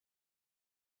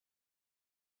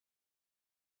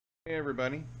Hey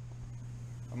everybody,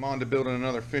 I'm on to building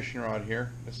another fishing rod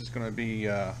here. This is going to be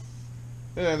this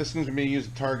one's going to be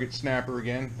used a target snapper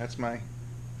again. That's my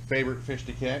favorite fish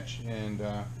to catch, and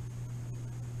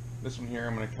this one here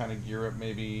I'm going to kind of gear up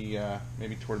maybe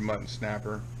toward mutton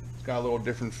snapper. It's got a little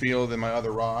different feel than my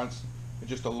other rods. It's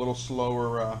just a little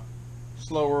slower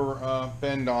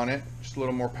bend on it, just a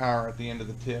little more power at the end of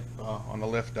the tip on the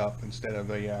lift up instead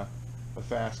of a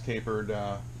fast tapered,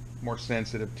 more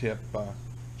sensitive tip.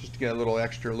 Just to get a little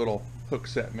extra little hook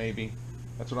set maybe.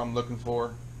 That's what I'm looking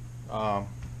for.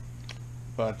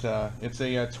 It's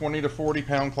a 20 to 40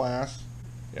 pound class.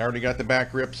 I already got the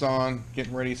back grips on,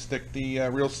 getting ready to stick the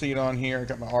reel seat on here. I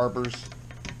got my arbor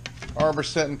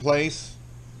set in place,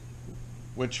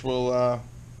 which will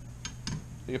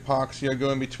the epoxy will go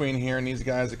in between here, and these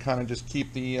guys that kind of just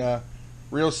keep the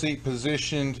reel seat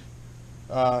positioned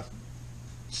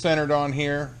centered on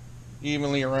here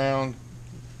evenly around.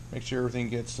 Make sure everything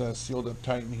gets sealed up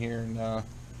tight in here, and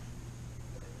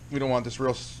we don't want this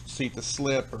reel seat to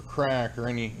slip or crack or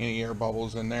any air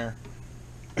bubbles in there.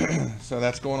 So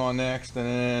that's going on next, and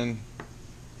then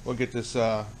we'll get this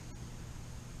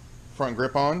front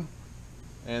grip on,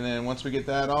 and then once we get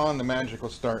that on, the magic will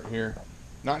start here.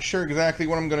 Not sure exactly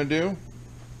what I'm going to do.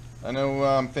 I know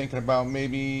I'm thinking about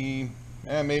maybe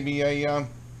a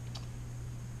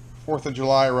 4th of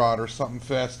July rod or something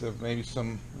festive, maybe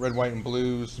some red, white, and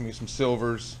blues, maybe some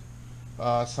silvers,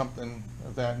 something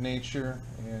of that nature,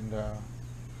 and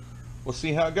we'll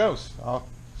see how it goes. I'll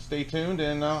stay tuned,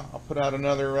 and I'll put out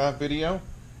another video,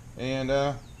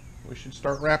 and we should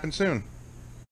start wrapping soon.